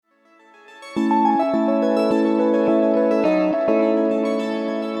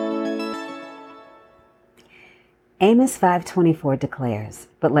Amos 5:24 declares,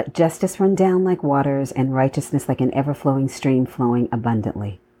 "But let justice run down like waters and righteousness like an ever-flowing stream flowing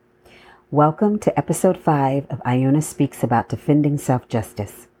abundantly." Welcome to episode 5 of Iona Speaks About Defending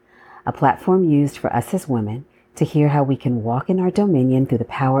Self-Justice, a platform used for us as women to hear how we can walk in our dominion through the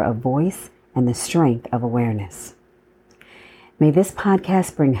power of voice and the strength of awareness. May this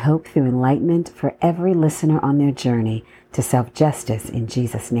podcast bring hope through enlightenment for every listener on their journey to self-justice in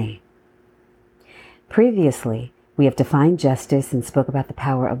Jesus' name. Previously, we have defined justice and spoke about the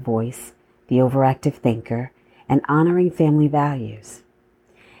power of voice, the overactive thinker, and honoring family values.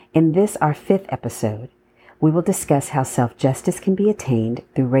 In this, our 5th episode, we will discuss how self-justice can be attained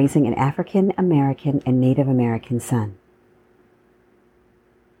through raising an African American and Native American son.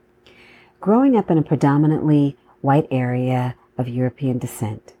 Growing up in a predominantly white area of European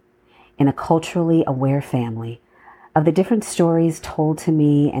descent, in a culturally aware family, of the different stories told to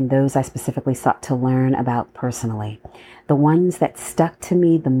me and those I specifically sought to learn about personally, the ones that stuck to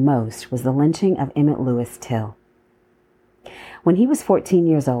me the most was the lynching of Emmett Lewis Till. When he was 14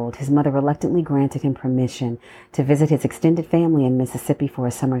 years old, his mother reluctantly granted him permission to visit his extended family in Mississippi for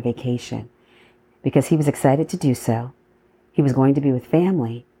a summer vacation. Because he was excited to do so, he was going to be with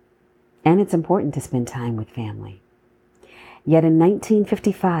family, and it's important to spend time with family. Yet in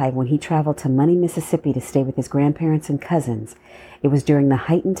 1955, when he traveled to Money, Mississippi to stay with his grandparents and cousins, it was during the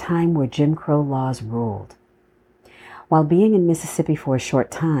heightened time where Jim Crow laws ruled. While being in Mississippi for a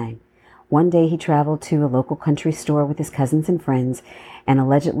short time, one day he traveled to a local country store with his cousins and friends and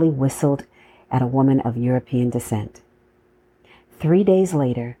allegedly whistled at a woman of European descent. 3 days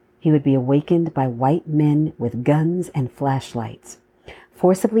later, he would be awakened by white men with guns and flashlights,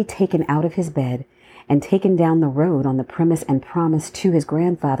 forcibly taken out of his bed and taken down the road on the premise and promise to his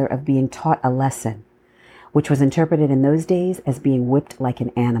grandfather of being taught a lesson, which was interpreted in those days as being whipped like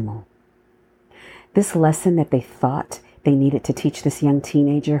an animal. This lesson that they thought they needed to teach this young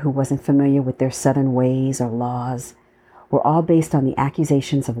teenager who wasn't familiar with their Southern ways or laws were all based on the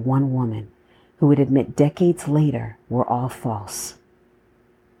accusations of one woman who would admit decades later were all false.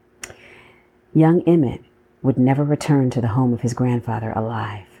 Young Emmett would never return to the home of his grandfather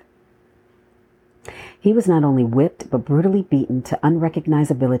alive. He was not only whipped, but brutally beaten to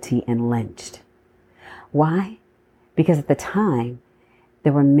unrecognizability and lynched. Why? Because at the time,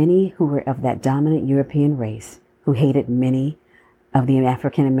 there were many who were of that dominant European race who hated many of the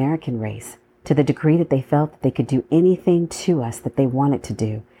African American race to the degree that they felt that they could do anything to us that they wanted to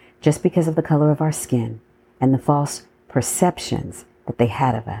do just because of the color of our skin and the false perceptions that they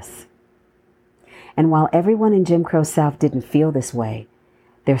had of us. And while everyone in Jim Crow South didn't feel this way,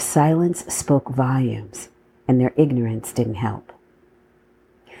 their silence spoke volumes, and their ignorance didn't help.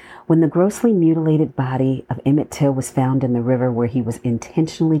 When the grossly mutilated body of Emmett Till was found in the river where he was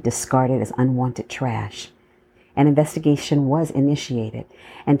intentionally discarded as unwanted trash, an investigation was initiated,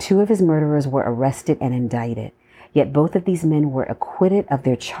 and 2 of his murderers were arrested and indicted. Yet both of these men were acquitted of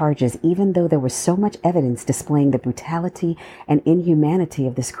their charges, even though there was so much evidence displaying the brutality and inhumanity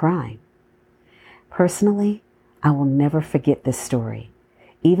of this crime. Personally, I will never forget this story,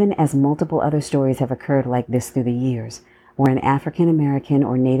 even as multiple other stories have occurred like this through the years, where an African American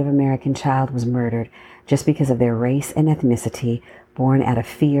or Native American child was murdered just because of their race and ethnicity, born out of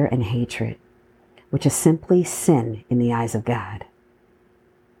fear and hatred, which is simply sin in the eyes of God.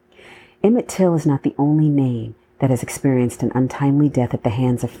 Emmett Till is not the only name that has experienced an untimely death at the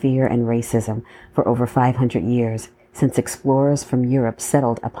hands of fear and racism for over 500 years, since explorers from Europe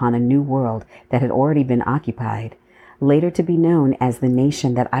settled upon a new world that had already been occupied, later to be known as the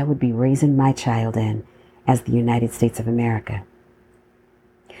nation that I would be raising my child in, as the United States of America.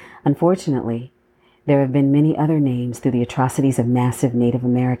 Unfortunately, there have been many other names through the atrocities of massive Native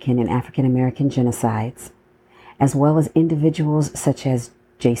American and African American genocides, as well as individuals such as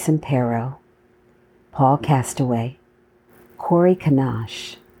Jason Perro, Paul Castaway, Corey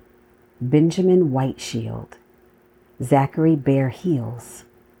Kanash, Benjamin Whiteshield, Zachary Bear Heels,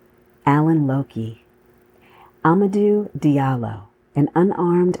 Alan Loki, Amadou Diallo, an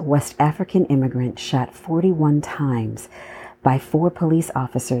unarmed West African immigrant shot 41 times by 4 police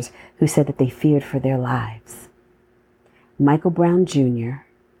officers who said that they feared for their lives. Michael Brown Jr.,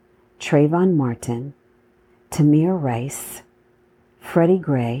 Trayvon Martin, Tamir Rice, Freddie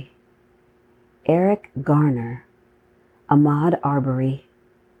Gray, Eric Garner, Ahmaud Arbery,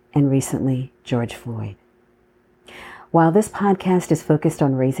 and recently George Floyd. While this podcast is focused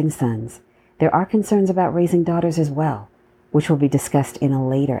on raising sons, there are concerns about raising daughters as well, which will be discussed in a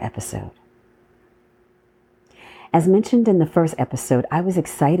later episode. As mentioned in the first episode, I was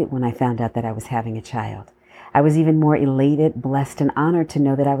excited when I found out that I was having a child. I was even more elated, blessed, and honored to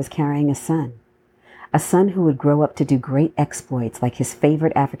know that I was carrying a son. A son who would grow up to do great exploits like his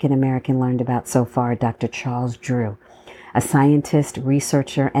favorite African American learned about so far, Dr. Charles Drew, a scientist,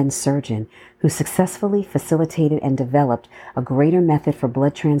 researcher, and surgeon who successfully facilitated and developed a greater method for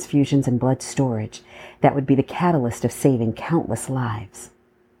blood transfusions and blood storage that would be the catalyst of saving countless lives.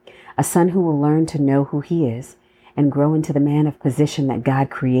 A son who will learn to know who he is and grow into the man of position that God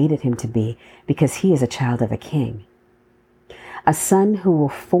created him to be because he is a child of a king. A son who will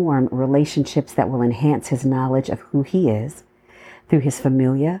form relationships that will enhance his knowledge of who he is through his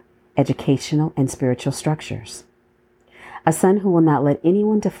familial, educational, and spiritual structures. A son who will not let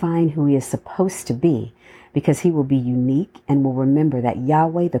anyone define who he is supposed to be because he will be unique and will remember that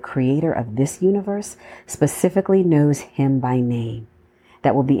Yahweh, the creator of this universe, specifically knows him by name,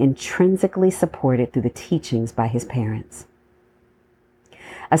 that will be intrinsically supported through the teachings by his parents.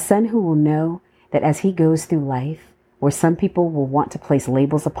 A son who will know that as he goes through life, where some people will want to place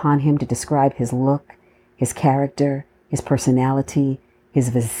labels upon him to describe his look, his character, his personality,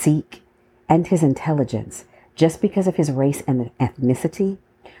 his physique, and his intelligence, just because of his race and ethnicity,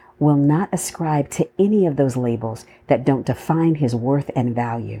 will not ascribe to any of those labels that don't define his worth and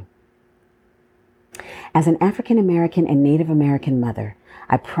value. As an African American and Native American mother,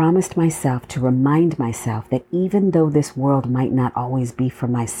 I promised myself to remind myself that even though this world might not always be for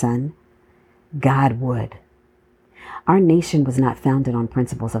my son, God would. Our nation was not founded on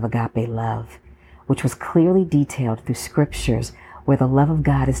principles of agape love, which was clearly detailed through scriptures where the love of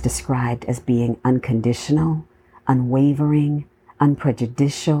God is described as being unconditional, unwavering,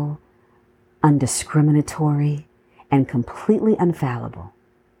 unprejudicial, undiscriminatory, and completely infallible.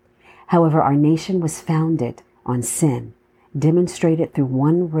 However, our nation was founded on sin, demonstrated through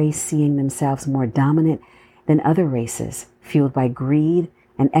one race seeing themselves more dominant than other races, fueled by greed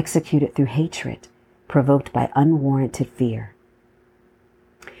and executed through hatred, provoked by unwarranted fear.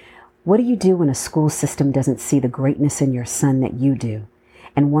 What do you do when a school system doesn't see the greatness in your son that you do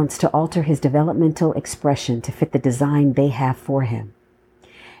and wants to alter his developmental expression to fit the design they have for him?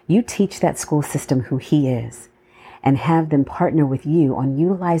 You teach that school system who he is and have them partner with you on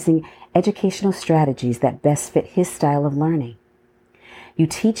utilizing educational strategies that best fit his style of learning. You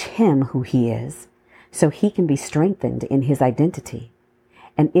teach him who he is so he can be strengthened in his identity.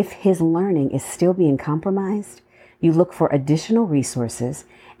 And if his learning is still being compromised, you look for additional resources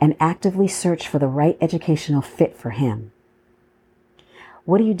and actively search for the right educational fit for him.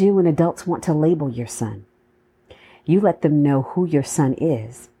 What do you do when adults want to label your son? You let them know who your son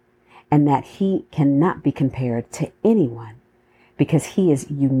is and that he cannot be compared to anyone because he is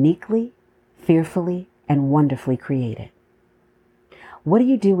uniquely, fearfully, and wonderfully created. What do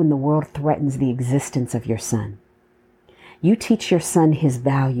you do when the world threatens the existence of your son? You teach your son his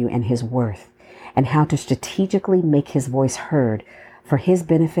value and his worth and how to strategically make his voice heard for his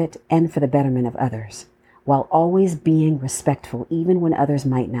benefit and for the betterment of others, while always being respectful even when others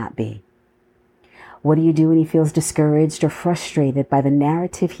might not be. What do you do when he feels discouraged or frustrated by the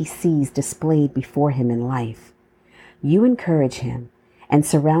narrative he sees displayed before him in life? You encourage him and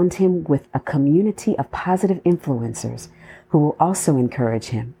surround him with a community of positive influencers who will also encourage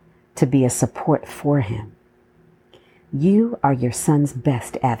him to be a support for him. You are your son's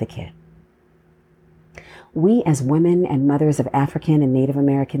best advocate. We as women and mothers of African and Native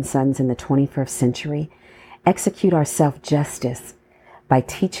American sons in the 21st century execute our self-justice by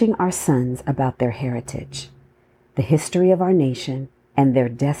teaching our sons about their heritage, the history of our nation, and their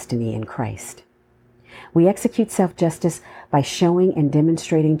destiny in Christ. We execute self-justice by showing and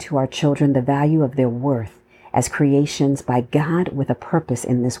demonstrating to our children the value of their worth as creations by God with a purpose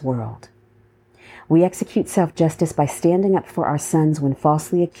in this world. We execute self-justice by standing up for our sons when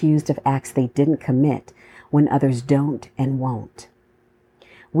falsely accused of acts they didn't commit, when others don't and won't.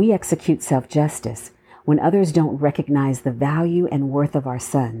 We execute self-justice when others don't recognize the value and worth of our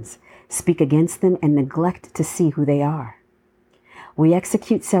sons, speak against them, and neglect to see who they are. We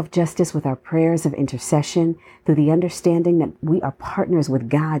execute self-justice with our prayers of intercession through the understanding that we are partners with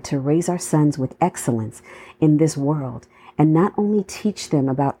God to raise our sons with excellence in this world and not only teach them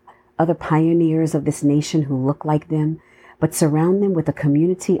about other pioneers of this nation who look like them, but surround them with a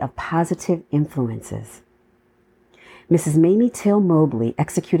community of positive influences. Mrs. Mamie Till Mobley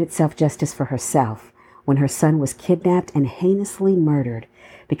executed self-justice for herself when her son was kidnapped and heinously murdered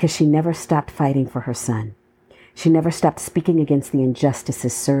because she never stopped fighting for her son. She never stopped speaking against the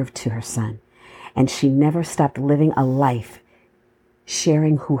injustices served to her son, and she never stopped living a life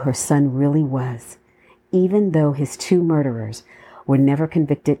sharing who her son really was, even though his two murderers were never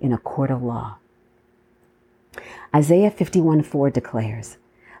convicted in a court of law. Isaiah 51:4 declares,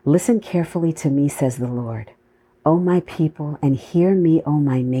 "Listen carefully to me, says the Lord, O my people, and hear me, O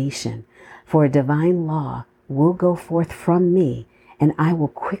my nation, for a divine law will go forth from me, and I will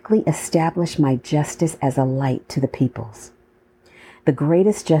quickly establish my justice as a light to the peoples." The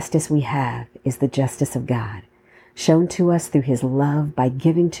greatest justice we have is the justice of God, shown to us through his love by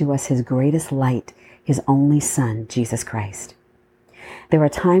giving to us his greatest light, his only Son, Jesus Christ. There are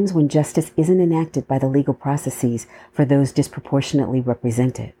times when justice isn't enacted by the legal processes for those disproportionately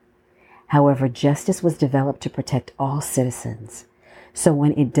represented. However, justice was developed to protect all citizens. So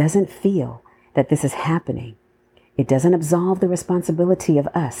when it doesn't feel that this is happening, it doesn't absolve the responsibility of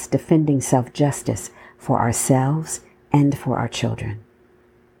us defending self-justice for ourselves and for our children.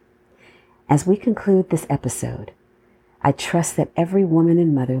 As we conclude this episode, I trust that every woman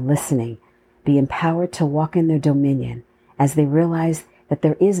and mother listening be empowered to walk in their dominion as they realize that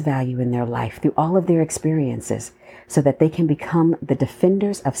there is value in their life through all of their experiences so that they can become the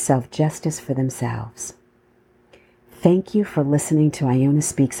defenders of self-justice for themselves. Thank you for listening to Iona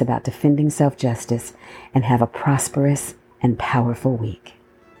Speaks about defending self-justice, and have a prosperous and powerful week.